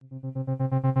Well,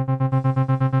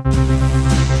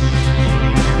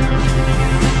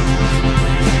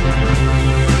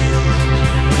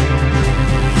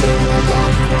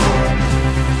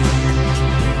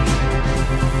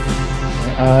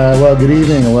 good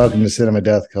evening and welcome to Cinema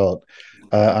Death Cult.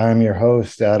 I'm your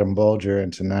host, Adam Bulger,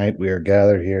 and tonight we are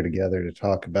gathered here together to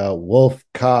talk about Wolf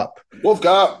Cop, Wolf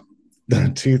Cop.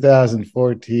 the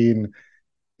 2014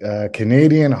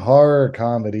 Canadian horror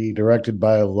comedy directed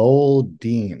by Lowell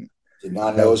Dean. Did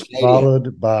not That know it was was Canadian.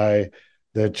 followed by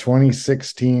the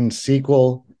 2016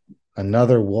 sequel,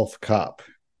 Another Wolf Cop.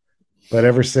 But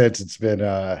ever since, it's been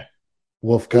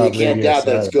Wolf Well, you Cop can't Radio doubt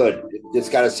that it's Silence. good. It's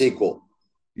got a sequel.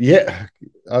 Yeah.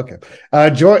 Okay.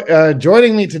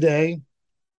 Joining me today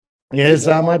is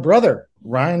my brother,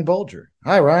 Ryan Bulger.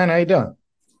 Hi, Ryan. How you doing?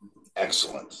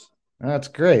 Excellent. That's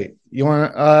great. You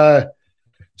want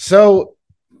so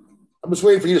I'm just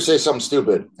waiting for you to say something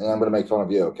stupid, and I'm going to make fun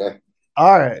of you. Okay.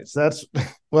 all right. So that's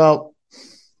well,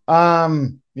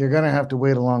 you're gonna have to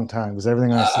wait a long time because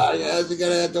everything I say. Yeah, you're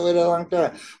going to have to wait a long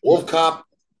time. Wolf Cop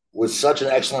was such an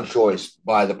excellent choice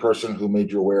by the person who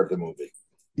made you aware of the movie.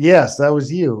 Yes, that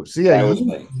was you. So yeah, That was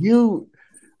me.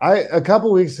 A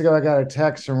couple weeks ago, I got a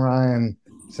text from Ryan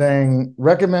saying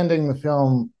recommending the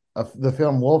film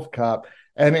Wolf Cop,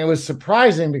 and it was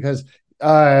surprising because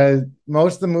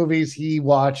most of the movies he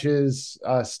watches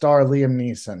star Liam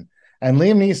Neeson, and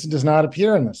Liam Neeson does not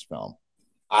appear in this film.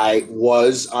 I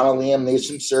was on a Liam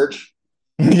Neeson search.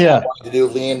 Yeah, I wanted to do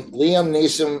Liam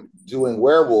Neeson doing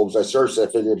werewolves. I searched. I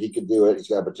figured he could do it. He's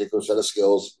got a particular set of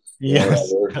skills.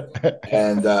 yes,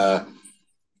 And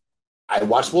I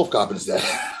watched Wolf Cop instead.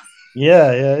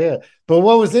 yeah. But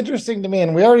what was interesting to me,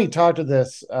 and we already talked to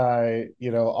this,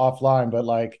 offline, but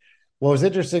like, what was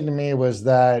interesting to me was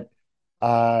that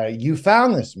you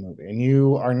found this movie, and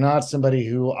you are not somebody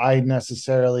who I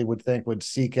necessarily would think would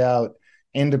seek out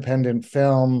independent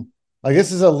film. Like,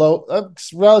 this is a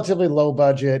relatively low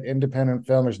budget independent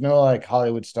film. There's no like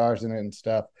Hollywood stars in it and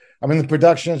stuff. I mean, the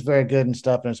production is very good and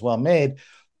stuff, and it's well made,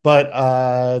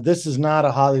 but this is not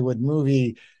a Hollywood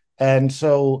movie. And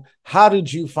so, how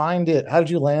did you find it? How did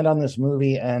you land on this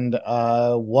movie, and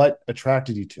what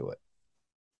attracted you to it?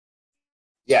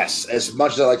 Yes, as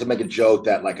much as I like to make a joke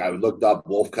that like I looked up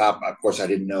Wolf Cop, of course I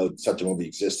didn't know such a movie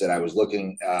existed. I was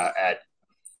looking at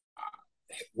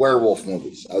werewolf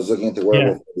movies. I was looking at the Yeah.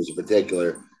 werewolf movies in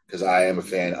particular because I am a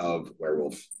fan of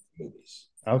werewolf movies.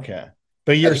 Okay.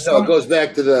 But As you're you know, some it goes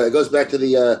back to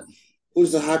the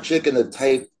who's the hot chick in the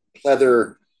tight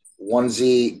leather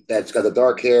onesie that's got the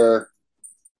dark hair,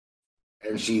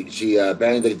 and she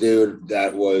banged the dude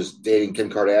that was dating Kim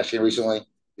Kardashian recently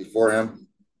before him.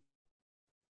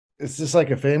 Is this like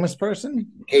a famous person?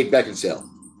 Kate Beckinsale.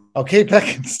 Oh, Kate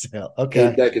Beckinsale. Kate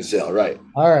Okay. Beckinsale, right?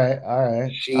 All right. All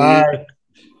right.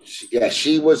 She,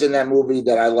 she was in that movie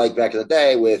that I liked back in the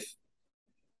day with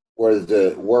where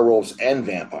the werewolves and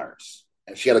vampires,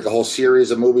 and she had like a whole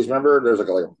series of movies. Remember, there's like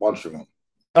a bunch of them.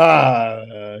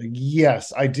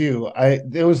 Yes, I do.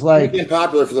 It was She like, became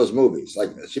popular for those movies. Like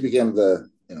she became the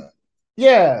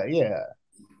yeah.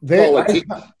 They, oh, like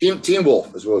I, Teen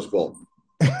Wolf is what it's called.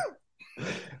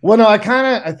 well, no,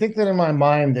 I think that in my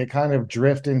mind they kind of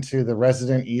drift into the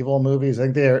Resident Evil movies.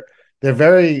 I think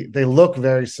they look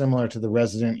very similar to the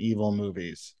Resident Evil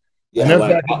movies. I Yeah, know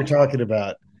like exactly what you're talking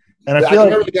about, and I I feel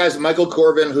remember like the guys, Michael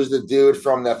Corbin, who's the dude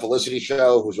from that Felicity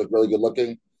show, who's like really good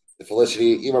looking. The Felicity,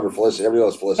 you remember Felicity? Everybody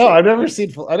knows no,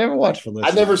 Felicity. I never watched I've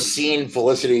Felicity. never seen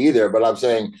Felicity either, but I'm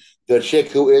saying the chick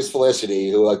who is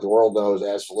Felicity, who like the world knows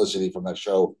as Felicity from that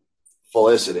show,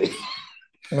 Felicity.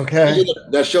 Okay.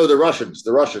 That show, the Russians,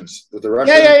 with the Russians,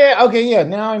 Yeah. Okay, yeah.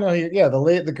 Now I know you. Yeah,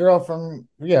 the girl from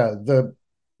the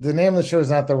name of the show is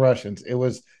not the Russians. It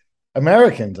was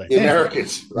Americans, I the think.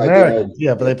 Americans, right? Americans,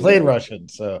 yeah, but they played Russian,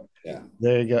 so Yeah.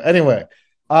 there you go. Anyway,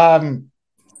 um,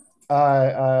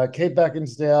 Kate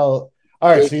Beckinsale. All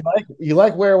right, so you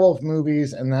like werewolf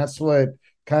movies, and that's what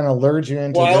kind of lured you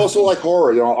into Well, I this. also like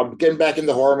horror. You know, I'm getting back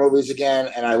into horror movies again,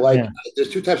 and I like. Yeah, There's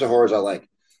two types of horrors I like.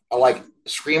 I like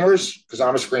screamers because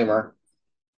I'm a screamer.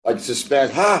 Like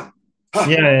suspense, ha.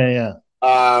 yeah.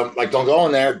 Like don't go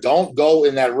in there. Don't go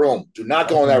in that room. Do not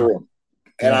go in that Okay. room.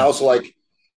 And I Yeah, also like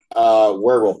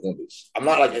werewolf movies. I'm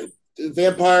not like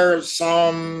vampire.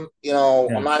 I'm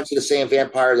yeah. not into the same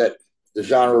vampire that the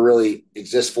genre really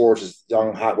exists for, which is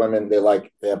young hot women. They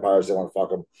like vampires. They want to fuck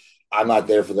them. I'm not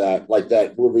there for that. Like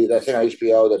that movie, that thing on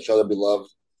HBO, that show that we loved.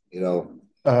 You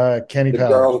know, Kenny the Powers.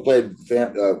 girl who played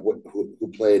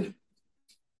who played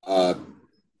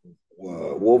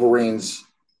Wolverine's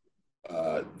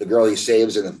the girl he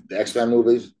saves in the X-Men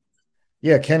movies.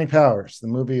 Yeah, Kenny Powers. The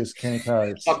movie is Kenny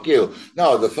Powers. Fuck you.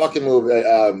 No, the fucking movie.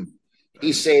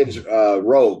 he saves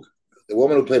Rogue, the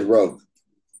woman who played Rogue.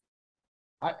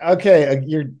 Okay,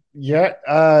 yeah,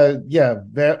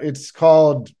 that it's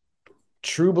called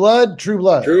True Blood. True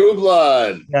Blood. True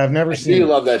Blood. Yeah, I've never I knew seen you it.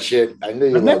 love that shit. I knew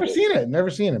you I've loved never it. seen it.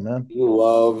 Never seen it, man. You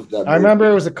love that I remember it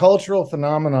movie. was a cultural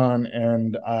phenomenon,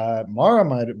 and Mara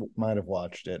might have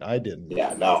watched it. I didn't.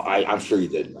 Yeah, no, I'm sure you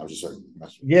didn't. I was just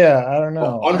like, Yeah, I don't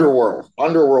oh, know. Underworld.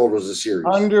 Underworld was a series.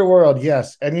 Underworld,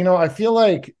 yes, and I feel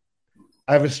like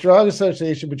I have a strong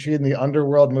association between the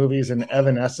Underworld movies and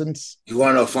Evanescence. You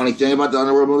want to know a funny thing about the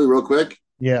Underworld movie, real quick?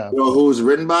 Yeah, You know who was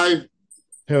written by?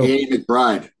 who? Danny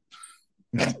McBride.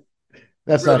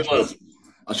 That's not Really true. was.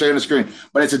 I'll show you on the screen.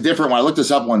 But it's a different one. I looked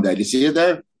this up one day. Did you see it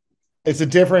there? It's a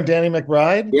different Danny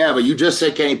McBride. Yeah, but you just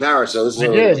said Kenny Powers, so this is I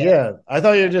did, yeah. I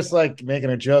thought you were just like making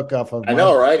a joke off of I my.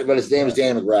 know, right? But his name is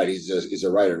Yeah. Danny McBride. He's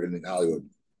a writer in Hollywood.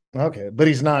 Okay, but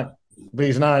he's not. But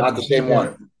he's not. Not the same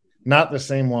one. Not the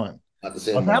same one. Not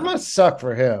the Well, same that one. must suck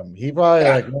for him. He probably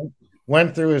Yeah. like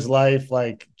went through his life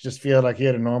like just feel like he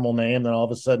had a normal name, then all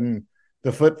of a sudden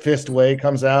the Foot Fist Way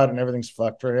comes out and everything's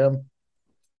fucked for him.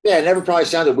 Yeah, it never probably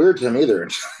sounded weird to him either.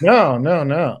 No, no,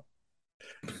 no.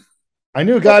 I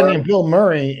knew a guy named Bill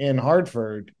Murray in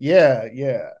Hartford. Yeah,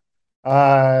 yeah.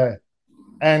 Uh,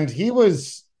 and he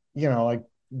was, like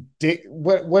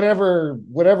whatever,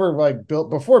 like Bill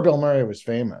before Bill Murray was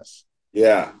famous.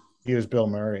 Yeah. He was Bill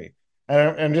Murray,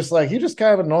 and just like he's just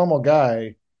kind of a normal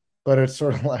guy, but it's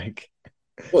sort of like,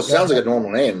 Well, it sounds like a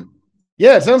normal name.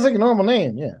 yeah, it sounds like a normal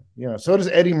name. Yeah, so does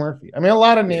Eddie Murphy. I mean, a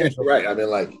lot of names. Right. I mean,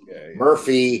 like Yeah, yeah.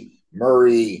 Murphy,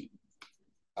 Murray,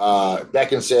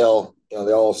 Beckinsale, they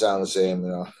all sound the same,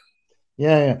 Yeah,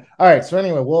 yeah. All right. So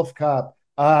anyway, Wolf Cop.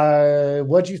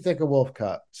 What'd you think of Wolf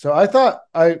Cop? So I thought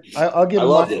I'll give I my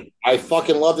loved it. I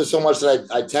fucking loved it so much that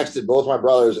I texted both my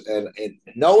brothers and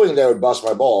knowing they would bust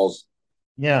my balls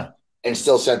yeah. and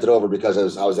still sent it over because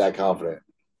I was that confident.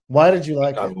 Why did you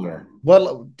like it?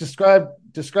 What describe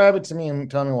it to me and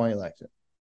tell me why you liked it.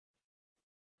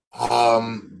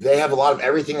 They have a lot of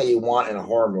everything that you want in a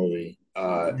horror movie.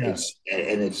 Yeah.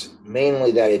 It's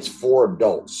mainly that it's for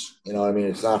adults. You know what I mean?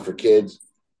 It's not for kids.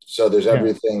 So there's Yeah.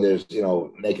 everything. There's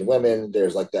naked women.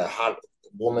 There's like that hot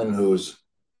woman who's.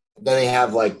 Then they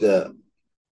have like the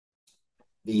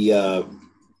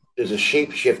there's a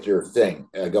shapeshifter thing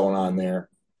going on there,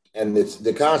 and it's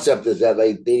the concept is that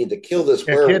they need to kill this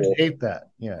Yeah, werewolf. kids hate that.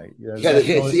 Yeah. Yeah,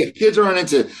 the kids are on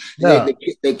into No.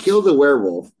 they kill the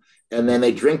werewolf and then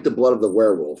they drink the blood of the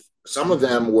werewolf. Some of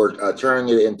them were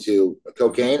turning it into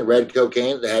cocaine, red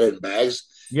cocaine. They had it in bags,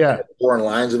 Yeah. pouring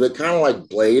lines of it, kind of like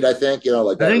Blade. I think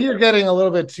like I that. think you're getting a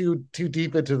little bit too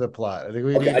deep into the plot. I think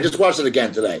we Okay, need I just watched it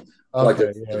again today, for like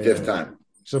okay, the fifth time.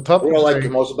 So pup What I like the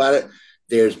most about it,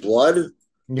 there's blood,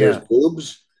 there's yeah.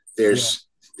 boobs,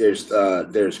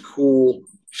 there's cool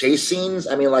chase scenes.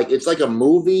 I mean, like it's like a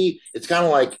movie. It's kind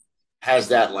of like has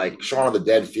that like Shaun of the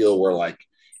Dead feel where like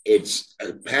it's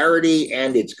a parody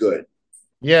and it's good.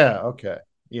 Yeah, okay.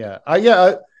 Yeah.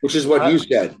 Yeah. Which is what you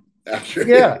said,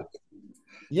 actually. Yeah.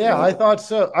 Yeah, I thought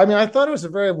so. I mean, I thought it was a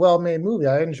very well-made movie.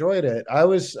 I enjoyed it. I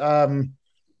was I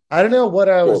don't know what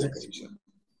I was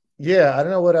yeah, I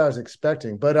don't know what I was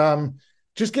expecting, but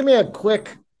just give me a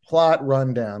quick plot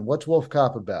rundown. What's Wolf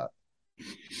Cop about?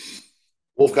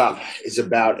 Wolf Cop is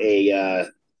about a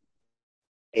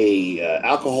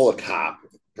alcoholic cop,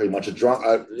 pretty much a drunk,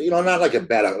 not like a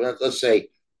bad, let's say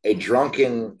a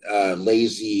drunken,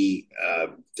 lazy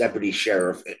deputy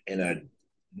sheriff in a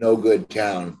no good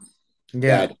town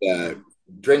Yeah. that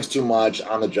drinks too much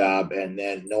on the job, and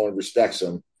then no one respects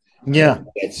him. Yeah.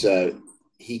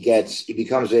 He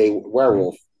becomes a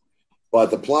werewolf,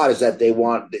 but the plot is that they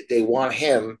want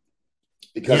him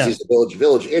because he's a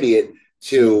village idiot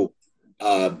to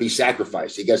be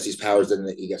sacrificed. He gets these powers, then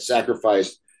he gets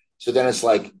sacrificed. So then it's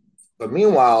like, but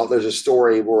meanwhile, there's a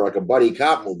story where like a buddy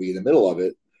cop movie in the middle of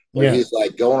it, where he's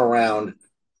like going around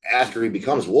after he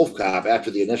becomes Wolf Cop after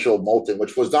the initial molting,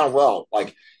 which was done well.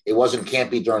 Like it wasn't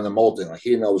campy during the molting. Like he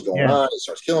didn't know what was going on. He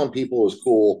starts killing people. It was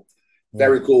cool.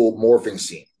 Very cool morphing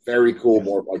scene. Very cool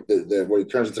morph. Like the where he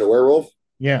turns into a werewolf.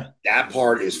 Yeah. That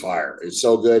part is fire. It's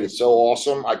so good. It's so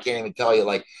awesome. I can't even tell you.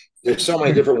 Like there's so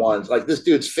many different ones. Like this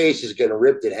dude's face is getting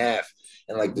ripped in half,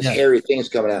 and like this hairy thing's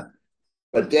coming out.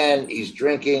 But then he's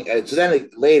drinking. So then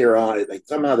later on, like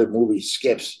somehow the movie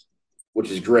skips, which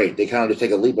is great. They kind of just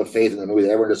take a leap of faith in the movie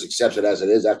that everyone just accepts it as it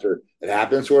is after it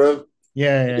happens, sort of.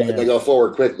 They go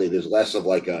forward quickly. There's less of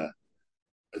like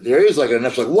there is like an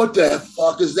enough like, what the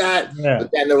fuck is that? Yeah. But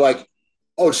then they're like,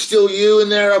 oh, it's still you in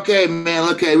there? Okay, man.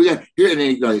 Okay, we got here.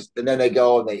 And then they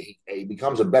go and he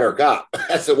becomes a better cop.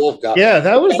 That's a Wolf Cop. Yeah,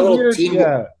 that was weird.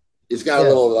 He's got a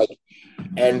little like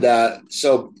And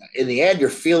so in the end, you're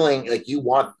feeling like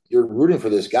you're rooting for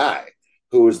this guy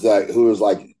who was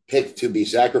like picked to be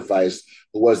sacrificed,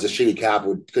 who was the shitty cop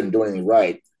who couldn't do anything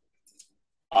right,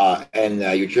 and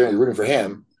you're rooting for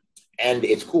him, and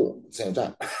it's cool at the same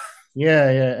time.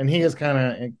 Yeah, yeah, and he is kind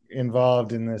of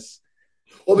involved in this.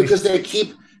 Well, because they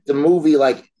keep the movie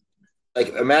like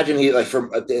imagine he like from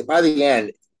by the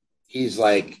end he's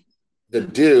like the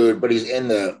dude, but he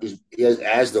has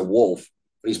as the wolf,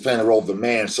 but he's playing the role of the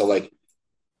man. So like,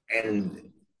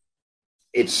 and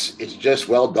it's just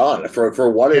well done for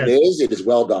what it Yeah, is. It is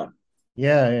well done.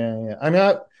 yeah, yeah, yeah. I mean,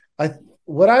 I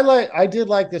what I did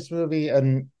like this movie,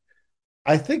 and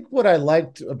I think what I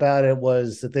liked about it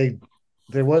was that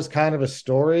there was kind of a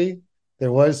story.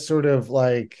 There was sort of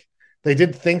like they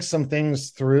did think some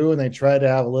things through, and they tried to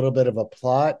have a little bit of a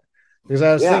plot. Because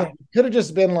I was Yeah, thinking it could have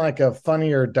just been like a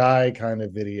funny or die kind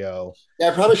of video. yeah.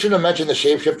 I probably shouldn't have mentioned the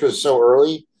shapeshifters so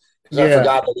early because I Yeah,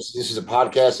 forgot that this is a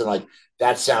podcast and like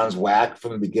that sounds whack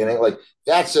from the beginning. Like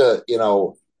that's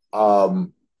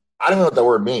um, I don't know what the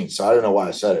word means, so I don't know why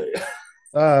I said it.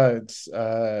 it's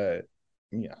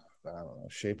yeah, I don't know,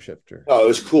 shapeshifter. Oh, it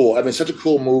was cool. I mean, such a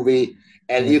cool movie,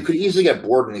 and Yeah, you could easily get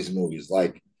bored in these movies.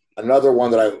 Like another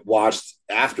one that I watched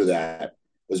after that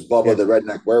was yeah, Bubba the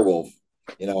Redneck Werewolf.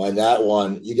 And that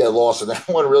one you get lost in that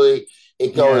one. Really,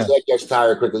 yeah, it gets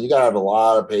tired quickly. You got to have a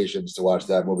lot of patience to watch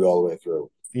that movie all the way through.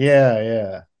 yeah,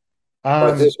 yeah.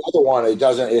 But Um, this other one, it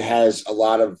doesn't. It has a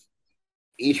lot of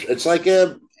each. It's like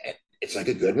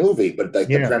a good movie, but like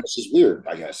the yeah, premise is weird.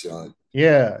 I guess.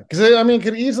 yeah. Because I mean, it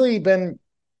could easily been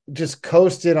just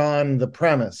coasted on the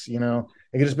premise. It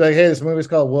could just be like, hey, this movie's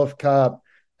called Wolf Cop,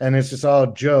 and it's just all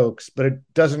jokes, but it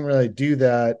doesn't really do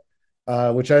that,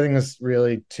 which I think is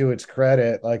really to its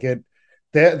credit. Like they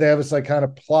have this like kind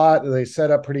of plot that they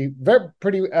set up pretty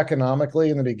economically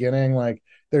in the beginning. Like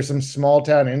there's some small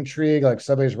town intrigue, like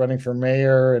somebody's running for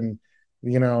mayor, and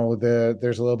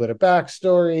there's a little bit of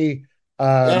backstory.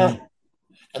 Yeah. Um,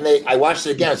 And I watched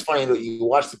it again. It's funny that you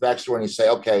watch the backstory and you say,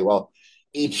 okay, well,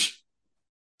 each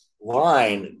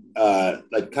line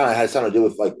like kind of has something to do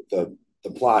with like the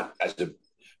plot as to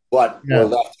but were yeah,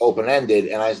 left open ended.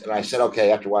 And I said,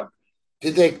 okay, after what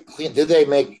did they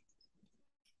make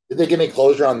did they give me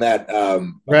closure on that?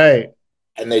 right.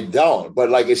 And they don't, but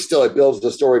like it builds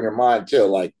the story in your mind too,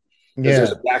 like because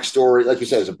there's Yeah. a backstory, like you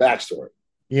said, there's a backstory.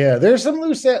 Yeah, there's some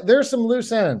loose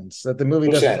ends that the movie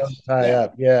Makes doesn't really sense. tie Yeah.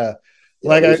 up. Yeah. Yeah,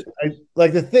 Like losing. I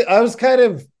like the thing I was kind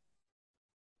of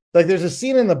like there's a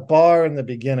scene in the bar in the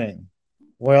beginning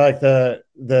where like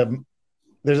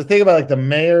there's a thing about like the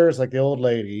mayor's like the old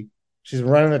lady. She's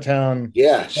running the town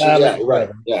Yeah, badly, you're right.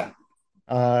 whatever. Yeah.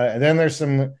 And then there's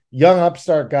some young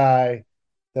upstart guy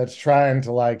that's trying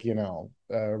to like,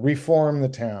 reform the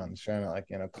town, trying to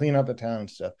like, clean up the town and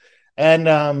stuff. And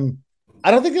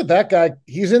I don't think that guy,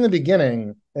 he's in the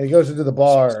beginning and he goes into the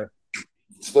bar.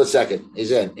 Split second.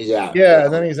 He's in, he's out. Yeah,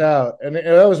 and then he's out. And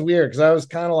that was weird because I was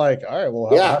kind of like, all right,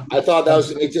 well, Yeah, I thought that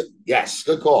was yes,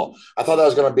 good call. I thought that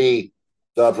was going to be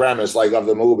the premise, like of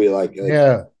the movie, like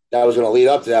yeah, that was going to lead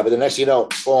up to that. But the next,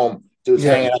 boom, dude's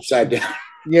yeah, hanging upside down.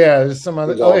 yeah. There's some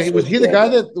other. He's Oh, all was he twisted the up. guy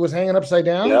that was hanging upside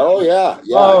down? Oh yeah,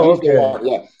 yeah, Oh, he's the okay. one.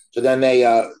 Yeah. So then I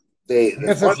the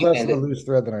guess that's funny less thing of a that loose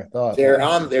thread than I thought. But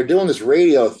yeah, they're doing this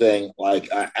radio thing like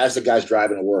as the guy's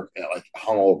driving to work, like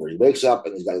hungover. He wakes up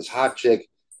and he's got this hot chick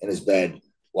in his bed,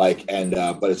 like and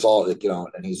but it's all like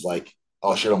and he's like,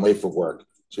 oh shit, I'm late for work,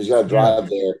 so he's got to yeah, drive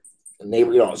there. The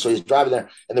neighbor, so he's driving there,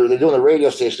 and they're doing the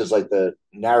radio station is like the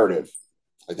narrative,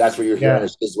 like that's what you're hearing yeah.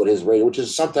 is what his radio, which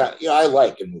is sometimes I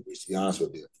like in movies, to be honest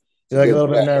with you. It's You a like a good, little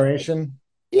bit of narration?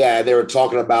 yeah. They were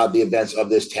talking about the events of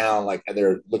this town, like, and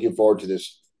they're looking forward to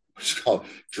this, which is called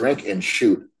Drink and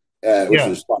Shoot, which Yeah.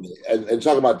 was funny, and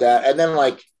talking about that, and then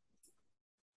like,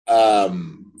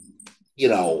 um, you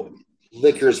know,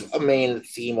 liquor's a main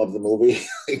theme of the movie.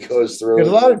 It goes There's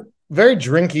a through lot of very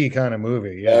drinky kind of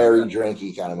movie. Yeah. very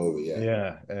drinky kind of movie, yeah,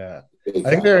 Yeah. Yeah. big I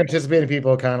think time. they're anticipating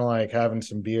people kind of like having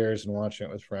some beers and watching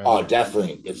it with Oh, friends.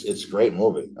 definitely, it's a great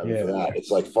movie. I mean, for Yeah. that,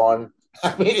 it's like fun.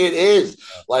 I mean, it is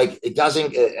like it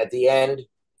doesn't at the end.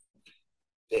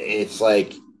 It's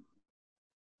like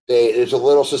there's a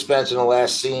little suspense in the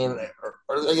last scene,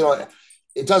 or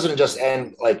it doesn't just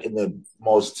end like in the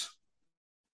most.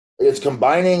 It's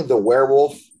combining the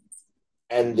werewolf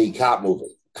and the cop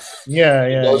movie. Yeah.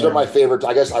 Yeah. Those are Yeah. my favorite.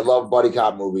 I guess I love buddy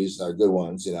cop movies; they're good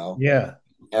ones. Yeah.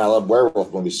 And I love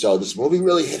werewolf movies. So this movie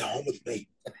really hit home with me.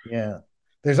 Yeah.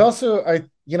 There's also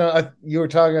you were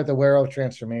talking about the werewolf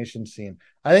transformation scene.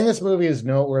 I think this movie is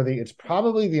noteworthy. It's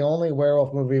probably the only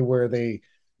werewolf movie where they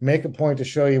make a point to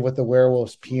show you what the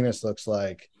werewolf's penis looks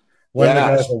like when the Yeah,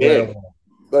 guy's it's a big. werewolf.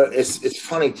 but it's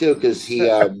funny too because he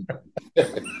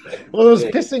Well, it was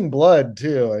pissing blood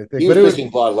too, I think. he But was it was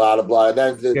pissing blood, a lot of blood.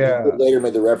 And then the dude yeah, later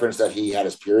made the reference that he had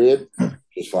his period,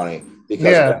 which is funny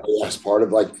because yeah, apparently that's part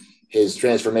of like his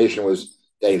transformation was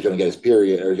that he was going to get his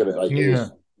period, or he was going to like it yeah.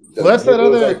 was Well, that's that it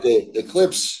was like other the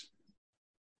eclipse,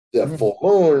 the full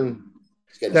moon,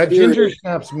 he's getting his that Ginger period.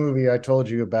 Snaps movie I told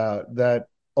you about. That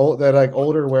like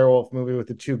older werewolf movie with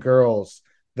the two girls.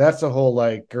 That's a whole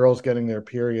like girls getting their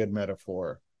period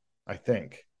metaphor, I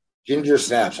think. Ginger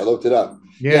snaps. I looked it up.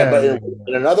 Yeah, Yeah, but yeah, in yeah.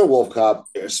 another Wolf Cop,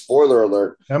 spoiler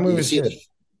alert, That you movie can was see good.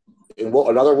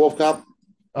 another Wolf Cop.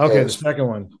 Okay, the second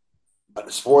one.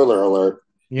 Spoiler alert,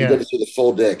 you get Yeah, to see the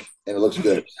full dick, and it looks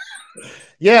good.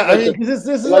 yeah. I Like mean, the, 'cause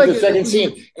this is like like the second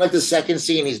scene, like the second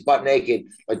scene, he's butt naked.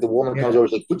 Like the woman comes yeah. over,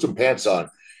 she's like, "Put some pants on,"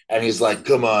 and he's like,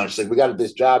 "Come on." She's like, "We got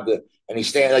this job to," and he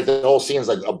stands like the whole scene's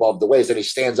like above the waist, and he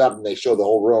stands up, and they show the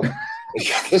whole room. He's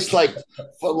got this like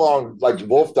foot long like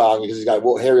wolf dog because he's got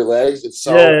hairy legs. It's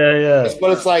Yeah, so, yeah, yeah.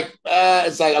 but it's like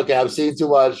okay, I'm seeing too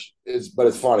much. But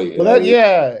it's funny, you Well, know what I that mean?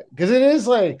 yeah, because it is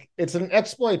like it's an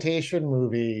exploitation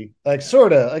movie, like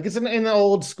sort of like it's in the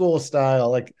old school style,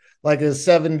 like a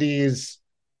 70s,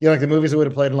 like the movies that would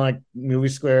have played in like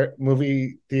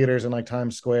movie theaters in like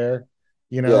Times Square,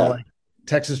 Yeah, like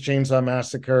Texas Chainsaw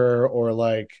Massacre or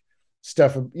like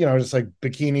stuff, just like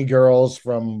bikini girls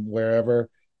from wherever,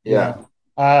 you yeah. know.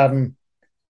 Um,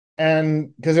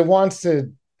 and because it wants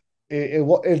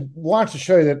to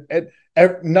show you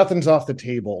that nothing's off the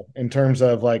table in terms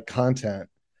of like content.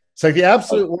 It's like the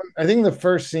absolute one. I think the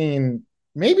first scene,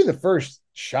 maybe the first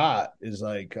shot, is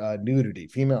like nudity,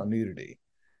 female nudity.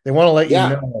 They want to let you Yeah,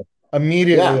 know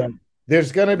immediately, yeah. like,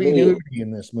 there's going to be Immediately. nudity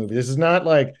in this movie. This is not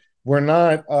like we're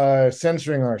not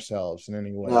censoring ourselves in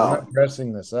any way. We're not No,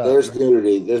 dressing this up. there's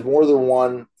nudity. There's more than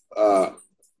one.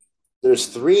 There's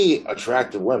three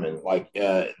attractive women. Like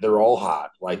they're all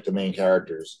hot. Like the main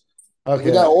characters.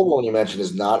 Even that Okay. old one you mentioned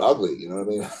is not ugly. You know what I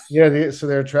mean? Yeah. So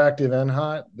they're attractive and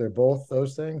hot. They're both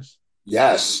those things.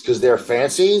 Yes, because they're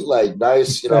fancy, like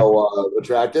nice,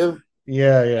 attractive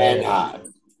Yeah. Yeah. and Yeah. hot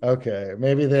Okay,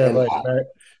 maybe they have and like hot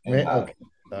and hot.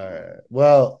 okay.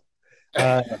 Well,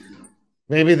 uh,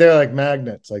 maybe they're like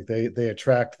magnets, like they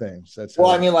attract things. That's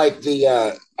Well, how. I mean, like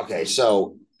the okay,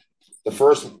 so the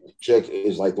first chick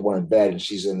is like the one in bed, and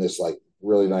she's in this like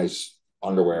really nice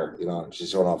underwear, and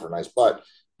she's showing off her nice butt,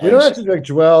 We and don't she, have to like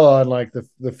dwell on like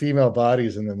the female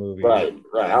bodies in the movie. right,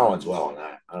 right. I don't want to dwell on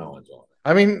that. I don't want to dwell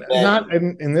I mean, on that. not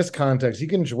in this context. You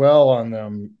can dwell on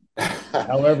them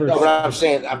however No, but I'm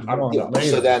saying, you I'm want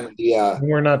so later. then the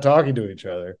We're not talking to each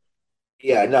other.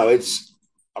 yeah, no, it's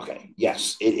okay.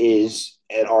 Yes, it is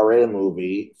an R-rated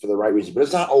movie for the right reason, but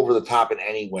it's not over the top in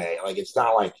any way. Like it's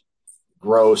not like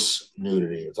gross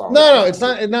nudity. It's all No, like no, it's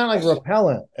not like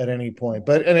repellent at any point,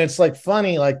 and it's like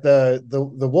funny. Like the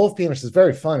wolf penis is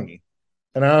very funny,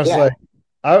 and I was yeah, like,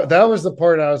 that was the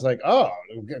part I was like, oh,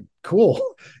 cool.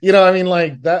 I mean,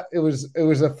 like that. It was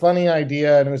a funny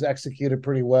idea, and it was executed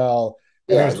pretty well.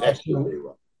 And yeah, there's it's executed also pretty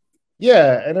well.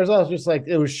 yeah, and there's also just like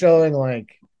it was showing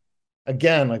like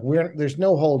again like there's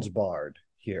no holds barred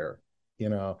here.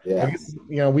 Yeah, Like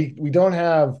we don't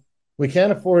have we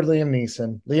can't afford Liam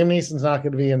Neeson. Liam Neeson's not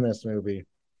going to be in this movie,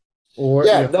 or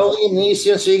yeah. No Liam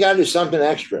Neeson, so you got to do something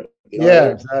extra. You know what I yeah,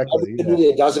 mean? exactly, Every yeah, movie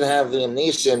that doesn't have Liam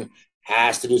Neeson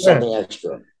has to do yeah, something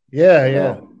extra. yeah, You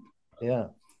yeah, know? yeah.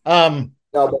 Um,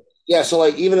 No, but yeah. So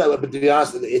like, even but to be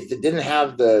honest, if it didn't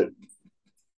have the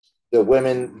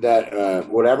women that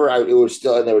whatever, it was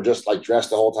still, and they were just like dressed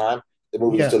the whole time. The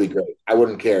movie would yeah, still be great. I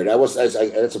wouldn't care.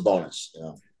 That's a bonus.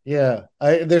 yeah.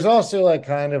 There's also like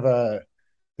kind of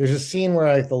there's a scene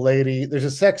where like there's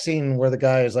a sex scene where the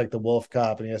guy is like the wolf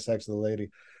cop and he has sex with the lady,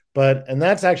 and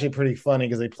that's actually pretty funny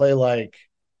because they play like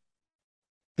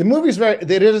the movie's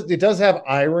it does have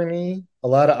irony, a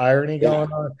lot of irony Yeah,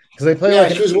 going on because they play yeah.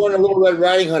 like an She was wearing a little Red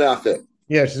Riding Hood outfit.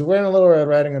 yeah, she's wearing a little Red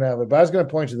Riding Hood outfit. But I was going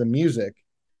to point to the music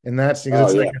in that scene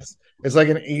because Oh yeah. it's like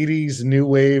an '80s new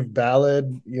wave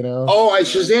ballad. Oh, I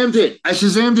shazammed it. I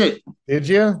shazammed it. Did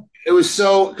you? It was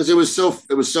so because it was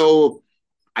so.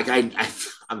 Like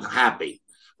I'm happy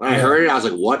when I Yeah, heard it. I was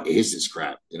like, "What is this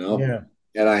crap?" yeah.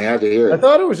 And I had to hear I it.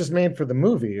 thought it was just made for the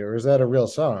movie, or is that a real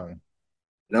song?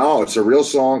 No, it's a real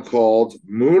song called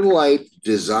 "Moonlight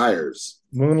Desires"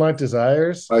 Moonlight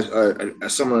Desires. by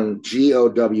someone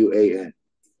Gowan.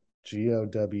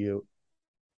 Gow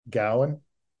Gowan.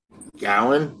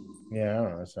 Gowan. Yeah, I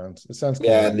don't know. It sounds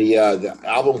Yeah, Canadian. and the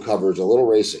album cover is a little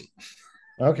racy.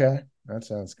 Okay, that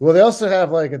sounds cool. Well, they also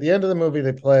have like at the end of the movie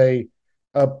they play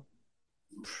a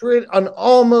an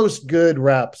almost good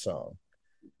rap song.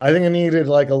 I think it needed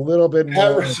like a little bit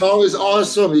That more. song is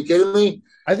awesome. Are you kidding me?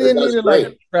 I think But it that was needed like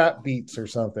great, trap beats or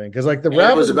something because like the and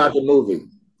it rap was about the movie,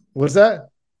 was that.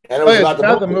 and it Oh was yeah, it's about the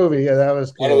about the movie, movie. Yeah, that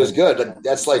was and it cool. was good.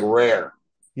 That's like rare.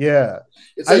 Yeah,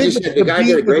 It's I like you think said, the the guy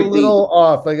did beat a was a great beat. little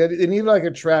off. Like it needed like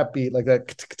a trap beat, like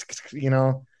that. You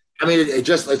know. I mean, it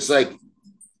just it's like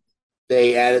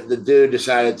they added the dude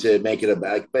decided to make it a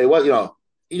back, but it was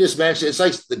he just mentioned it's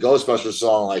like the Ghostbusters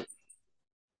song. Like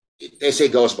they say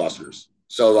Ghostbusters,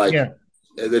 so like Yeah,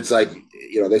 it's like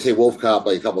they say Wolf Cop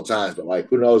like a couple times, but like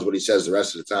who knows what he says the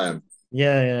rest of the time.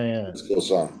 yeah. It's a cool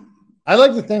song. I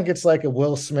like to think it's like a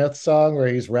Will Smith song where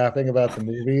he's rapping about the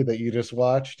movie that you just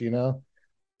watched. He's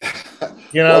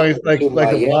Welcome like to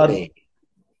a wild. Miami.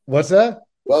 What's that?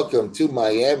 Welcome to No,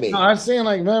 Miami. I'm saying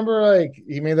like, remember like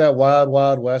he made that Wild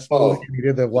Wild West movie Oh, and he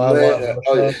did the Wild Wild man. West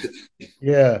Oh, song.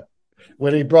 Yeah,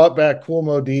 when he brought back Cool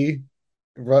Mo D,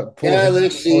 pulled him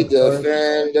Galaxy out of the.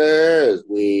 Defenders.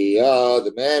 We are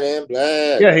the Men in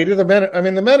Black. Yeah, he did the Men. I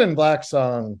mean, the Men in Black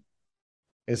song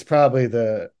is probably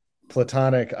the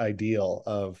platonic ideal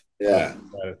of Yeah.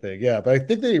 that thing. Yeah, but I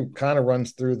think that he kind of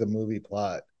runs through the movie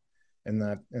plot in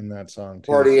that song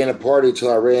too. Party in a party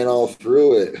till I ran all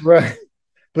through it. Right.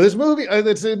 But this movie,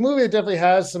 it's a movie that definitely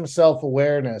has some self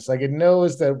awareness. Like it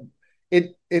knows that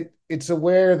it's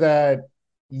aware that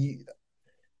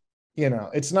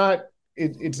it's not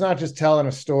it's not just telling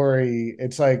a story.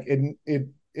 It's like it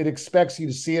expects you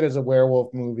to see it as a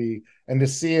werewolf movie and to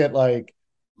see it like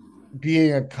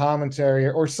being a commentary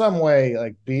or some way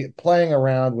like be playing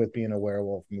around with being a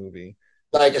werewolf movie.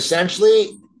 Like essentially,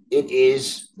 it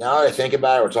is. Now that I think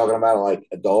about it, we're talking about like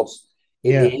adults.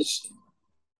 It Yeah. is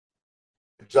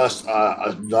just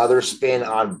another spin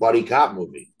on buddy cop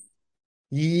movie.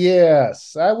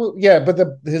 Yes, I will. Yeah, but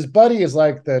the his buddy is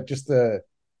like the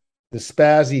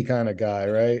spazzy kind of guy,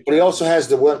 right? But he also has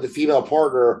the female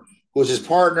partner who's his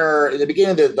partner. In the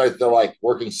beginning, they're like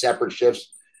working separate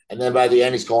shifts, and then by the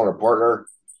end, he's calling her partner.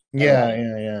 And Yeah, like,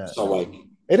 yeah. so like,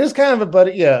 It is kind of a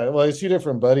buddy. Yeah, well, it's two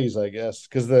different buddies, I guess,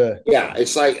 because the yeah,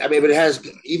 it's like I mean, but it has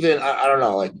even I don't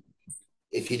know, like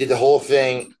if he did the whole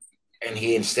thing and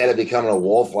he instead of becoming a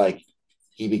wolf, like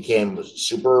he became a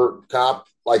super cop,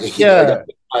 like he got yeah,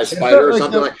 bit by a it felt spider or like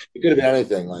something. Like it could have been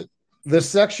anything. Like the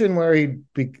section where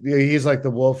he's like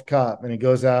the wolf cop and he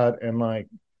goes out and like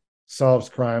solves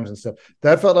crimes and stuff.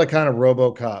 That felt like kind of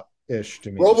RoboCop ish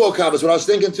to me. RoboCop is what I was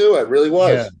thinking too. It really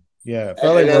Yeah, was. yeah, it And,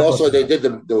 felt like and then also they RoboCop. did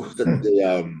the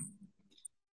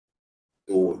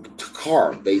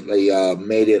car. They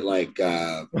made it like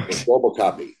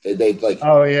RoboCopy. They like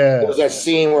Oh there was yeah, that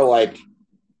scene where like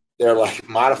they're like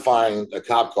modifying a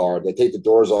cop car. They take the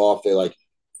doors off. They like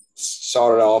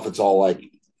sawed it off. It's all like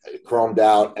chromed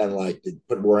out and like they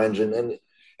put more engine in.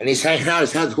 And he's hanging out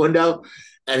his head's window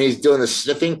and he's doing the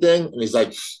sniffing thing. And he's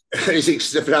like, he's like,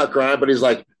 sniffing out crime, but he's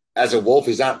like, as a wolf,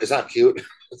 he's not. It's not cute.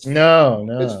 no,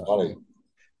 It's no, funny.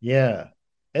 yeah.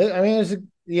 I mean,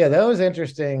 yeah, that was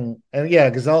interesting, and yeah,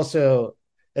 because also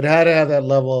it had to have that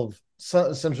level of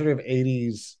some sort of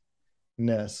 '80s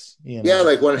ness, Yeah,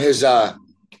 like when his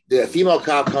the female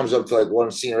cop comes up to like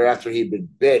one scene right after he'd been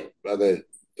bit by the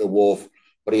wolf,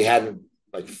 but he hadn't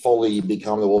like fully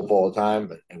become the wolf all the time,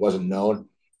 but it wasn't known.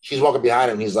 She's walking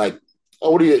behind him. He's like,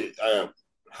 "Oh, what are you?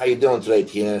 How you doing today,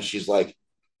 Tina?" She's like,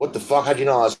 "What the fuck? How'd you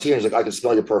know I was here?" He's like, "I can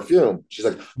smell your perfume." She's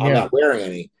like, "I'm Yeah, not wearing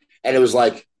any," and it was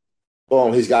like,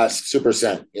 boom, he's got super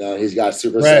scent. He's got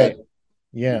super right. scent.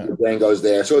 Yeah, Your brain goes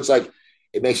there, so it's like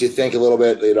it makes you think a little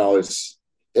bit. It's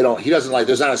they don't. He doesn't like.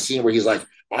 There's not a scene where he's like,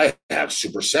 I have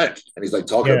super scent, and he's like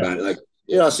talking yeah, about it. Like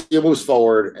so it moves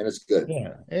forward, and it's good.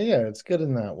 yeah. It's good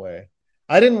in that way.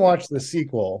 I didn't watch the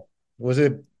sequel. Was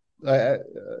it? Uh,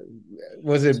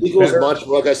 was it Sequel's better? much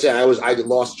like I said. I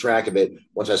lost track of it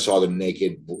once I saw the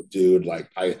naked dude. Like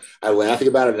I laughing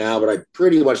about it now, but I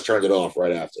pretty much turned it off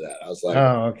right after that. I was like,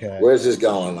 Oh, okay. where's this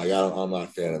going? Like I'm not a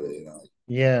fan of it.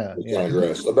 Yeah, It's yeah, kind of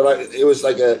gross. But it was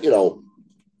like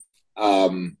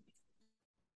um,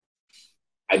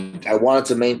 I wanted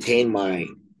to maintain my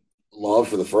love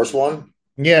for the first one.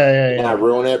 yeah, Not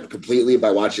ruin it completely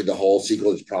by watching the whole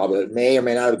sequel. It's probably it may or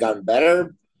may not have gotten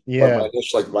better. But yeah,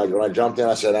 when I jumped in,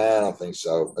 I said, I don't think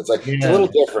so. It's like it's a yeah. little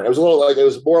different. It was a little like it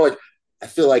was more like I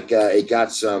feel like it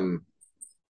got some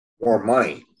more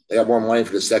money. They got more money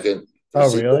for the Oh,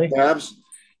 sequel, really? perhaps,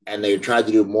 and they tried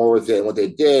to do more with it. And what they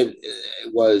did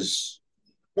was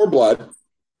more blood. It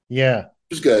Yeah,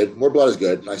 was good. More blood is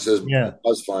good. And I says yeah. that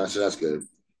was fine. So that's good.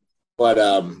 But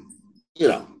you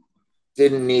know,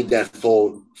 didn't need that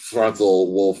full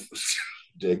frontal wolf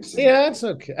digs. Yeah, it's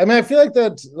okay. I mean, I feel like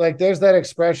that like there's that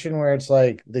expression where it's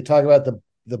like they talk about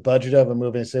the budget of a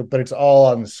movie and say, but it's all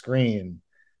on the screen.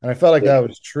 And I felt like Yeah. that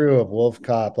was true of Wolf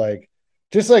Cop. Like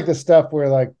just like the stuff where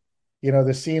like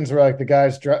the scenes where like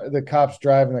the cops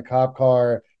driving the cop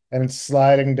car and it's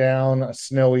sliding down a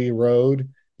snowy road.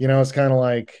 It's kind of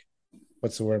like,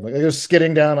 what's the word? Like it was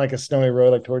skidding down like a snowy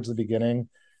road, like towards the beginning.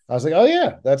 I was like, oh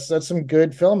yeah, that's some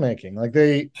good filmmaking. Like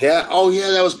Yeah. Oh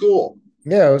yeah, that was cool.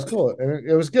 yeah, it was cool. And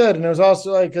it was good. And it was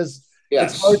also like, because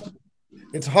it's hard, Yes.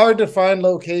 it's hard to find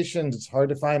locations. It's hard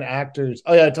to find actors.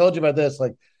 Oh yeah, I told you about this.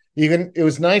 Like even it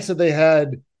was nice that they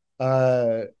had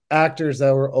actors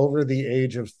that were over the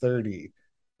age of 30,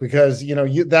 because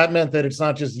that meant that it's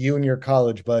not just you and your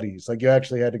college buddies. Like you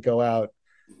actually had to go out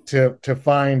to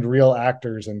find real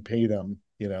actors and pay them,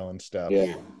 and stuff.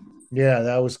 Yeah. Yeah,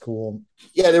 that was cool.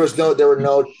 Yeah, there were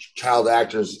no child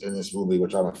actors in this movie,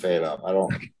 which I'm a fan of. I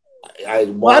don't. I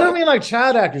Well, I don't want. mean like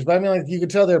child actors, but I mean like you could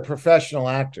tell they're professional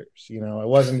actors. It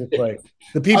wasn't just like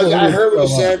the people who I would heard what you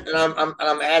show up. said, and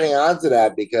I'm adding on to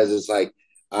that because it's like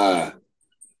uh,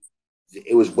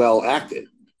 it was well acted,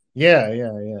 Yeah,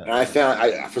 yeah, yeah. and I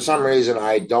found for some reason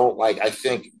I don't like. I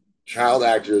think child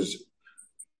actors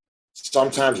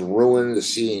sometimes ruin the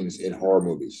scenes in horror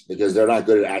movies because they're not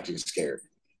good at acting scared.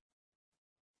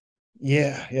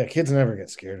 Yeah, yeah. Kids never get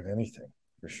scared of anything,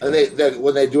 for And sure.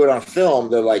 when they do it on film,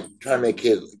 they're like trying to make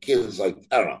kids like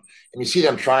I don't know, and you see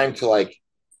them trying to like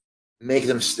make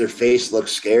their face look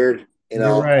scared.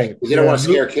 You're right. They don't Yeah, want to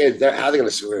scare kids. How are they going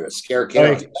to scare a kid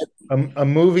on like a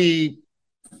movie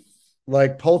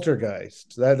like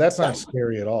Poltergeist. That's not set?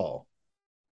 scary at all.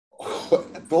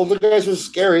 Poltergeist was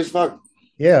scary as fuck.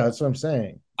 Yeah, that's what I'm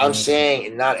saying. I'm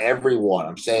saying not everyone.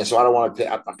 I'm saying so. I don't want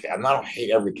to. Okay, I'm not I don't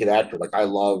hate every kid actor. Like I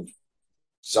love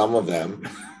some of them,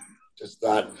 just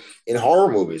not in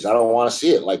horror movies. I don't want to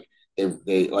see it. Like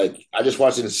they like. I just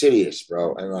watched Insidious,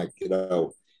 bro, and like it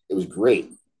was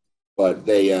great. But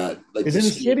they like Is the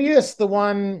scene Insidious the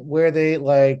one where they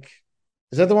like?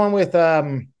 Is that the one with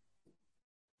the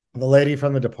lady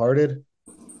from The Departed?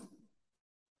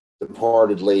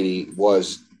 departed lady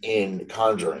was in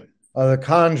Conjuring. Oh, The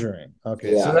Conjuring.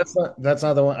 Okay, so Yeah, that's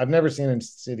not the one. I've never seen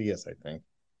Insidious, I think.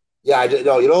 yeah. I did.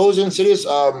 No, you know who's Insidious?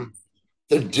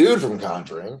 The dude from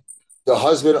Conjuring, the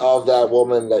husband of that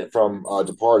woman that from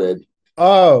Departed.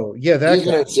 Oh, yeah, that He's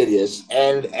guy. in Insidious,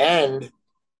 and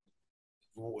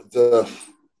the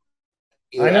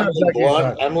I either know exactly what you're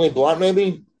talking about. Emily Blunt,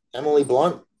 maybe Emily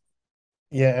Blunt,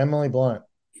 Yeah, Emily Blunt.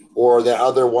 or the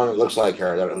other one that looks like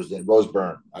her. That was Rose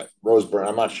Byrne. Rose Byrne.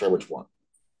 I'm not sure which one.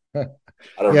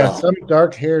 I don't Yeah, know. some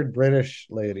dark-haired British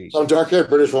lady. Some dark-haired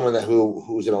British woman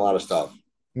who's in a lot of stuff.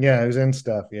 Yeah, who's in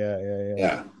stuff. Yeah, yeah,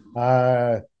 Yeah,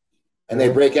 yeah. and they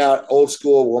Well, break out old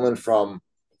school woman from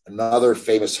another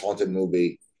famous haunted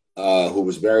movie, who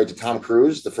was married to Tom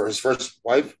Cruise, his first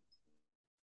wife,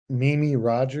 Mimi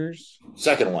Rogers.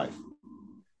 second wife.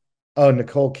 Oh,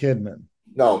 Nicole Kidman.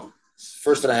 No,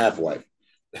 first and a half wife.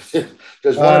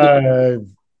 There's one of the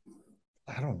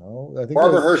Uh, I don't know. I think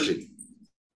Barbara Hershey.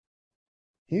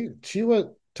 she was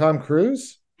Tom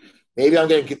Cruise. Maybe I'm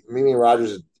getting Mimi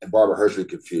Rogers and Barbara Hershey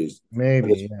confused.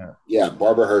 Maybe, yeah. Yeah,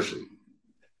 Barbara Hershey.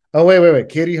 Oh, wait.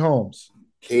 Katie Holmes.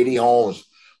 Katie Holmes.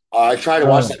 I tried to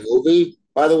watch Oh, that movie,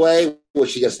 by the way, where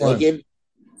she gets fun. naked.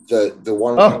 The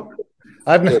one, Oh,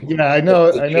 yeah, the I know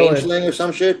it. changeling or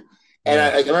some shit. And Yeah,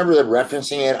 I remember them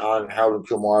referencing it on Howard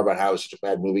Kumar about how it was such a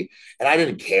bad movie, and I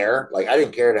didn't care. Like I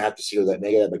didn't care to have to see her that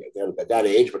naked at that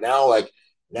age. But now,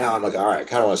 now I'm like, all right, I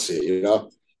kind of want to see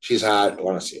it. She's hot. I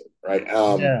want to see it, right?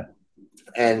 yeah,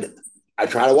 And I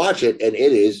try to watch it, and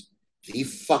it is the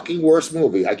fucking worst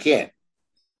movie. I can't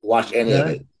watch any of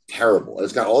yeah. it. Terrible.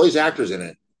 It's got all these actors in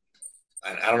it.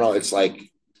 And I don't know. It's like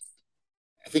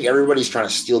I think everybody's trying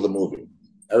to steal the movie.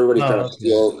 Everybody's trying Oh, to okay.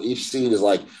 steal. Each scene is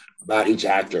like about each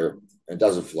actor. And it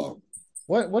doesn't flow.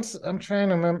 What's I'm trying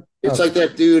to remember. It's Okay, like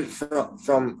that dude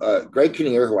from Greg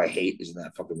Kinnear, who I hate, is in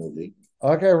that fucking movie.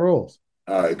 okay, rules.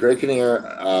 Greg Kinnear,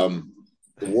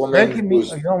 the Greg woman Kinnear.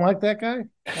 who's You don't like that guy?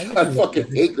 I think I he's fucking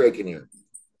okay. hate Greg Kinnear.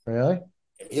 Really?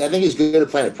 Yeah, I think he's good at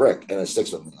playing a prick, and it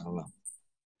sticks with me. I don't know.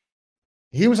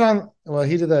 He was on. Well,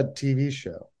 he did that TV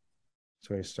show. That's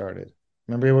where he started.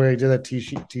 Remember where he did that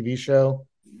TV show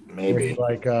where he Maybe.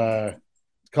 like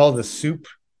it's called The Soup,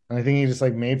 and I think he just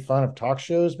like made fun of talk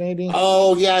shows, maybe.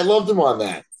 Oh yeah, I loved him on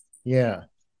that. Yeah,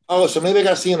 Oh, so maybe I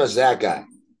got to see him as that guy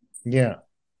yeah.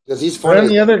 because he's But funny. then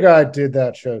the other guy did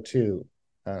that show too.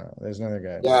 I don't know. There's another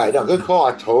guy that Yeah, did. I know. Good call.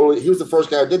 I totally. He was the first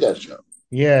guy who did that show.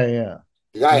 Yeah, yeah.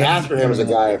 The guy And after him is a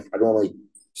then, guy I normally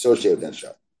associate with that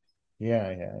show.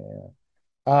 yeah, yeah, yeah.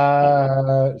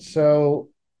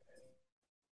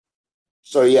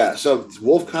 So yeah, so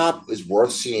Wolf Cop is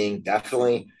worth seeing.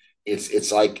 Definitely,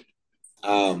 it's like,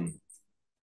 um,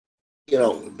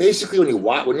 basically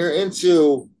when you're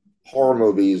into horror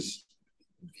movies,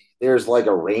 there's like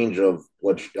a range of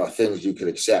what things you could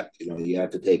accept. You know, you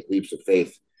have to take leaps of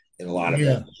faith in a lot of it.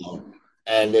 Yeah. You know?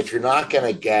 And if you're not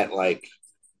going to get like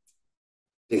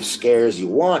the scares you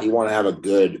want to have a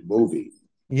good movie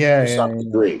Yeah, to yeah, some yeah.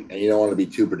 degree, and you don't want to be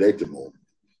too predictable.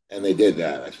 And they did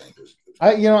that, I think. It was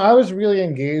I was really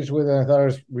engaged with it. I thought it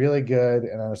was really good,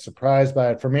 and I was surprised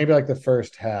by it for maybe like the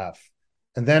first half,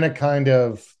 and then it kind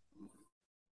of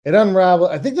it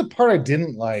unraveled. I think the part I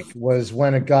didn't like was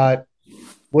when it got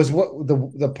was what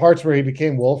the parts where he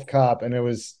became Wolf Cop and it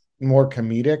was more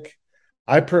comedic.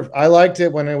 I liked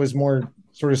it when it was more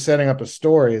sort of setting up a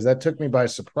story. As that took me by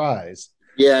surprise.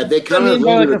 yeah, they I kind of mean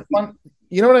by leaned like into a fun,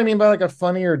 you know what I mean by like a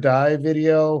Funny or Die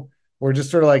video, where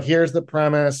just sort of like here's the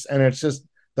premise, and it's just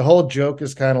the whole joke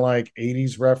is kind of like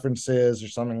 '80s references or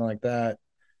something like that,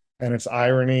 and it's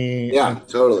irony, yeah, and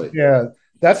totally. yeah,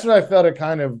 that's what I felt it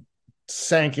kind of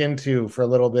sank into for a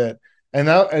little bit, and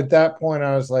that at that point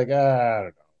I was like, I don't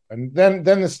know, and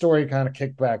then the story kind of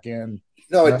kicked back in,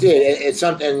 No, and it did. It's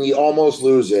something you almost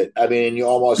lose it. I mean, you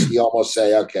almost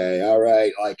say, okay, all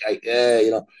right, like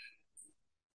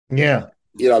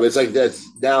yeah, it's like this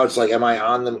now. It's like, am I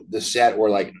on the set where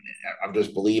like I'm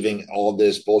just believing all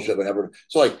this bullshit, whatever?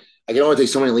 So like, I can only take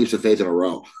so many leaps of faith in a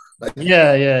row. Like,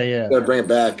 yeah, yeah, yeah, gotta bring it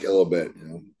back a little bit. You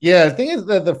know? yeah. The thing is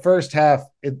that the first half,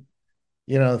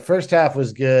 the first half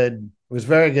was good. It was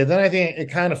very good. Then I think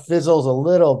it kind of fizzles a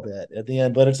little bit at the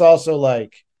end, but it's also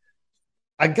like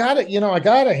I gotta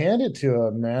hand it to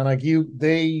them, man. Like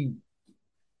it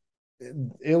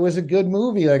was a good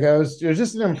movie. It was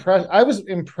just I was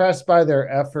impressed by their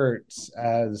efforts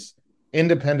as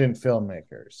independent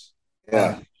filmmakers.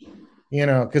 Uh,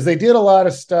 Yeah, because they did a lot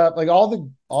of stuff. Like all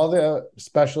the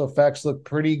special effects look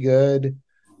pretty good.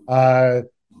 Uh,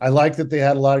 I like that they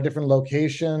had a lot of different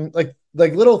location, like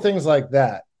little things like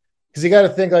that. Because you got to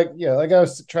think like like I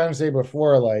was trying to say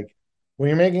before, like when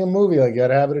you're making a movie, like you got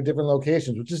to have it at different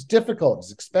locations, which is difficult.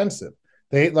 It's expensive.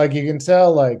 They like you can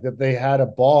tell like that they had a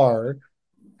bar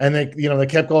and they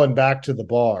kept going back to the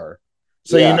bar.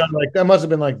 So yeah. like that must have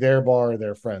been like their bar or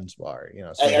their friend's bar.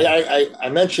 So they had I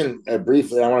mentioned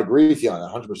briefly. I want to agree with you on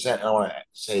that 100%. And I want to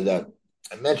say that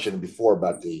I mentioned before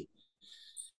about the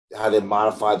how they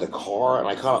modified the car, and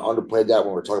I kind of underplayed that when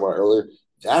we were talking about it earlier.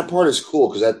 That part is cool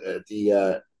because at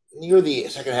the near the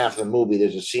second half of the movie,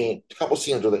 there's a couple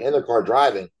scenes where they're in their car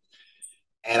driving,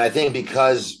 and I think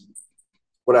because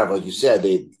whatever, like you said,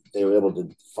 they were able to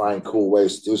find cool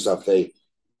ways to do stuff. They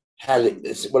had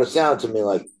what it sounded to me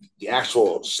like the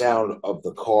actual sound of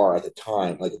the car at the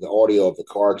time, like the audio of the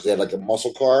car, because they had like a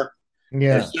muscle car,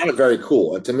 and it yeah. sounded very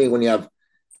cool. And to me, when you have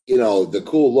the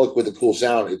cool look with the cool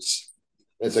sound, it's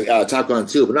like Top Gun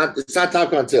 2, but not it's not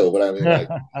Top Gun 2, but I mean like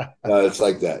it's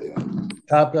like that.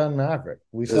 Top Gun Maverick.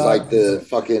 We It's saw it. like the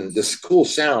fucking this cool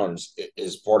sounds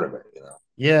is part of it.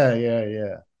 Yeah, yeah,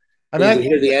 yeah. I And mean, you can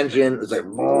hear the engine. It's like,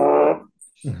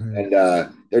 Mhm. and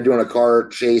they're doing a car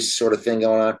chase sort of thing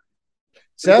going on.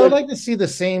 So Pretty I would good. like to see the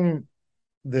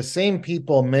same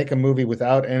people make a movie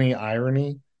without any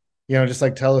irony. Just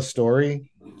like tell a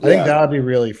story. I think Yeah, that would be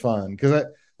really fun because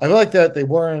I feel like that they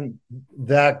weren't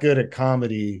that good at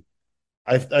comedy.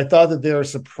 I thought that they were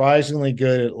surprisingly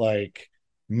good at like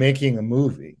making a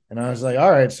movie, and I was like,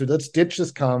 all right, so let's ditch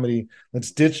this comedy.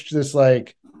 Let's ditch this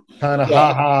like kind of yeah.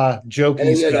 ha ha And jokey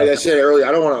like stuff. I said earlier,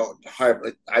 I don't want to hype.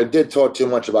 I did talk too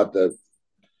much about the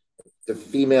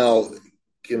female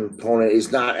component.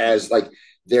 Is not as like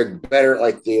they're better.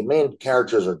 Like the main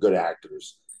characters are good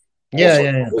actors. Yeah, Also,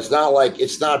 yeah, yeah,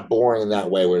 it's not boring in that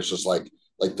way where it's just like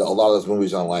a lot of those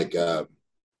movies on like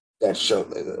that show.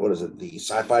 What is it? The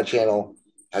Sci-Fi Channel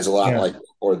has a lot yeah, like,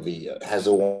 or the has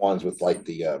the ones with like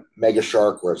the Mega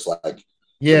Shark where it's like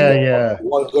the yeah, yeah,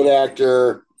 one good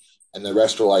actor and the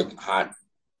rest are like hot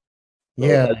or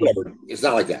yeah, whatever. It's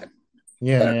not like that.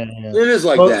 yeah, But yeah, yeah. it is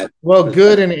like Well, that. well,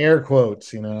 good in air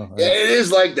quotes. It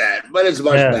is like that, but it's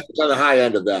much Yeah. better. It's on the high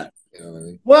end of that. You know what I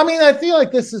mean? Well, I mean, I feel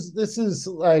like this is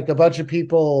like a bunch of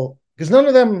people because none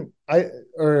of them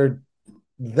are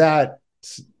that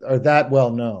that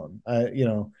well known.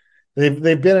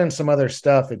 They've been in some other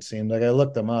stuff. It seemed like I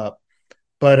looked them up,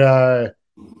 but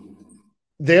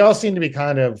they all seem to be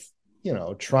kind of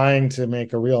trying to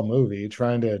make a real movie,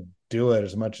 trying to do it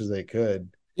as much as they could.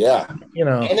 Yeah, You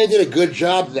know, and they did a good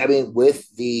job. I mean, with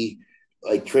the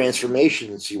like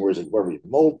transformation see where it's like where we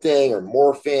molting or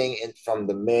morphing and from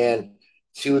the man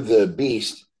to the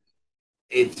beast,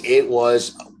 it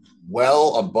was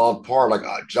well above par. Like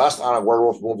just on a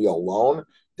werewolf movie alone,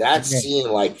 that yeah,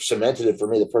 scene like cemented it for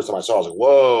me. The first time I saw, it, I was like,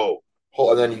 "Whoa!"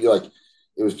 And then you like,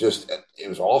 it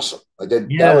was awesome. Like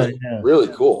that yeah, was yeah. really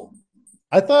cool.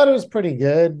 I thought it was pretty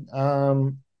good.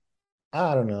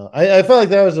 I don't know. I felt like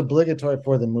that was obligatory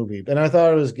for the movie, and I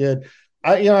thought it was good.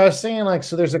 I was saying like,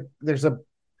 so there's a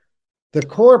the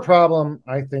core problem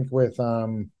I think with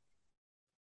You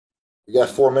got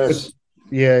 4 minutes. with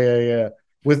yeah.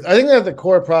 With I think that the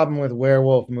core problem with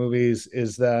werewolf movies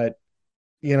is that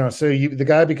so the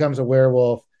guy becomes a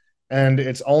werewolf and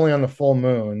it's only on the full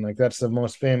moon, like that's the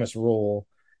most famous rule.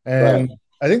 Right. And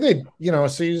I think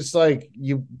so you just like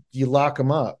you lock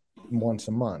them up once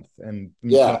a month and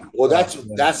Yeah. Well, yeah.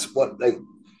 that's what like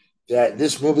that.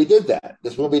 This movie did that.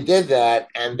 This movie did that,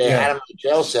 and they Yeah. had him in a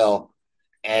jail cell.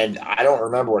 And I don't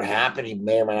remember what happened. He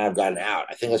may or may not have gotten out.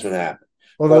 I think that's what happened.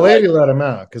 Well, the But like, lady let him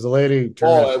out because the lady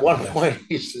turned well, out. at one point,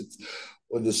 he said,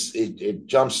 when it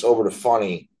jumps over to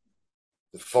funny,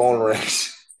 the phone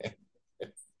rings,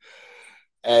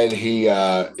 and he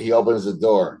opens the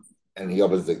door, and he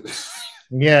opens the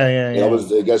Yeah, yeah, he yeah, opens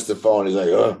he gets the phone. He's like,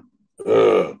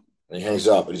 and he hangs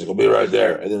up, and he's like, "I'll be right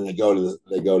there." And then they go to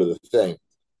the thing.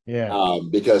 yeah,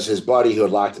 Because his buddy who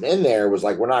had locked him in there was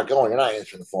like, "We're not going. You're not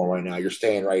answering the phone right now. You're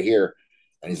staying right here."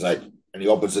 And he's like, and he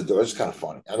opens the door. It's kind of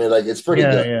funny. I mean, like it's pretty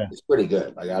yeah, good. yeah, It's pretty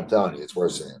good. Like I'm telling you, it's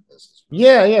worth seeing.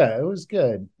 yeah. It was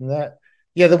good.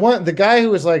 Yeah, the guy who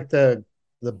was like the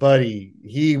buddy,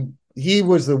 he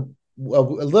was a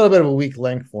little bit of a weak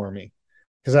link for me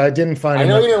because I didn't find I him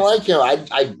know like you didn't like him.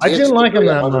 I I didn't like him disagree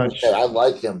that 100%. much. I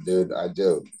like him, dude. I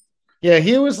do. Yeah,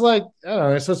 he was like I don't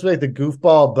know. It's supposed to be like the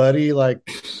goofball buddy. Like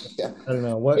Yeah. I don't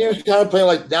know what. He was kind of playing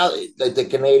like now, like the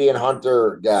Canadian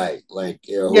hunter guy, like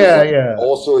who's Yeah, like yeah.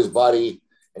 also his buddy,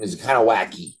 and he's kind of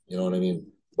wacky. You know what I mean?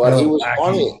 But he Oh, was wacky.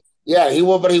 funny. Yeah, he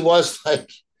was. But he was like,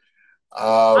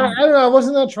 I don't know. I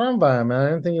wasn't that charmed by him, man. I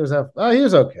didn't think he was that. Oh, he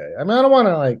was okay. I mean, I don't want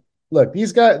to like look.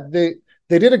 These guys, they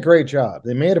did a great job.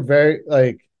 They made a very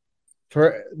like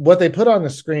for what they put on the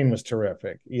screen was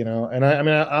terrific. And I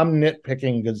mean, I'm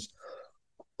nitpicking because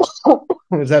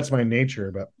that's my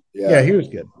nature. But yeah, yeah. he was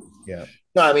good. Yeah,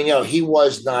 No, I mean, he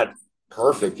was not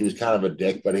perfect. He was kind of a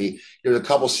dick, but there was a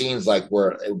couple scenes like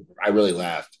where I really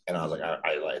laughed, and I was like,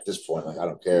 I like at this point, like I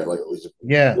don't care, like it was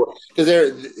yeah, because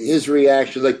his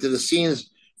reaction, like to the scenes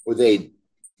where they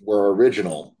were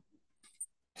original,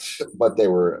 but they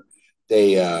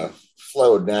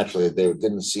flowed naturally. They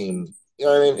didn't seem, you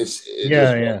know what I mean?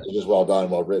 yeah, yeah, It just well done,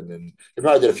 well written, and they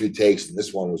probably did a few takes, and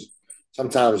this one was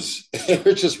sometimes it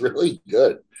was just really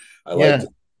good. I liked yeah. it,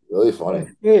 really funny.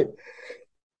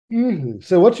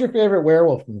 So, what's your favorite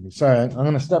werewolf movie? Sorry, I'm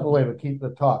going to step away, but keep the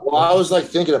talk. Well, I was like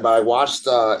thinking about. I watched.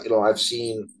 I've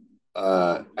seen.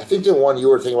 I think the one you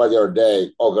were thinking about the other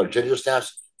day. Oh, God, Ginger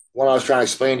Snaps. One I was trying to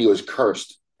explain to you is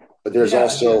Cursed, but there's Yeah, yeah.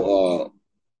 also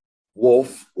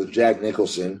Wolf with Jack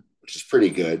Nicholson, which is pretty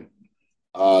good.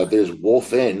 There's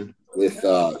Wolf In with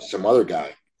some other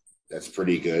guy that's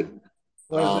pretty good.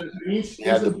 Was it You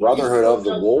had the Brotherhood Benicio of the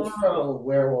del Wolf. Toro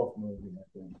werewolf movie? I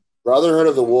think. Brotherhood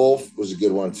of the Wolf was a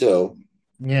good one too.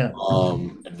 Yeah.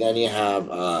 And then you have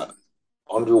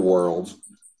Underworld,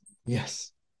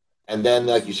 Yes. and then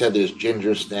like you said, there's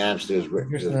Ginger Snaps. Then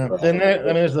I mean,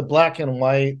 there's the black and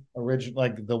white original,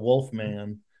 like the Wolf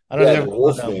Man. I don't know Yeah, if you the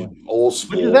ever saw that Wolfman, one, old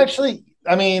which is school. actually,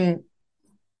 I mean,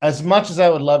 as much as I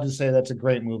would love to say that's a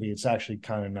great movie, it's actually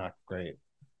kind of not great.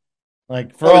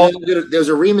 Like for Oh, all, there's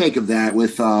a remake of that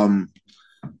with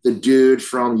the dude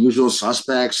from Usual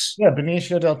Suspects. yeah,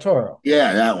 Benicio del Toro.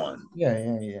 Yeah, that one.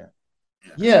 Yeah.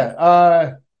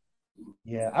 Yeah.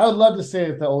 Yeah. I would love to say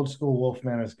that the old school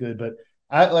Wolfman is good, but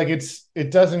I like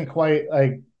it doesn't quite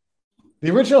like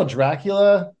the original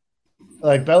Dracula.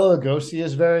 Like Bela Lugosi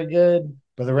is very good,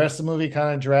 but the rest of the movie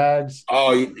kind of drags.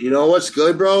 Oh, you know what's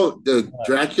good, bro? The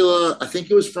Dracula. I think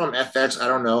it was from FX. I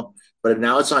don't know, but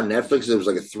now it's on Netflix. It was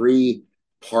like a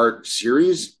 3-part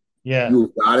series. Yeah,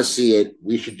 You got to see it.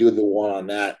 We should do the one on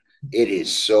that. It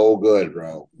is so good,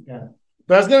 bro. yeah.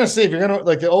 But I was gonna say, if you're gonna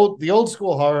like the old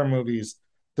school horror movies,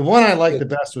 the one I liked the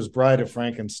best was Bride of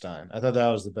Frankenstein. I thought that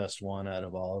was the best one out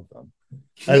of all of them.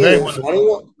 You mean the funny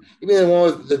one? You mean the one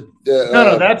with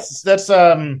No, that's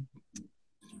the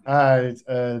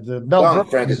Mel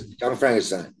Brooks Young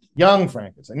Frankenstein? Young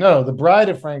Frankenstein. No, the Bride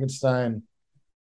of Frankenstein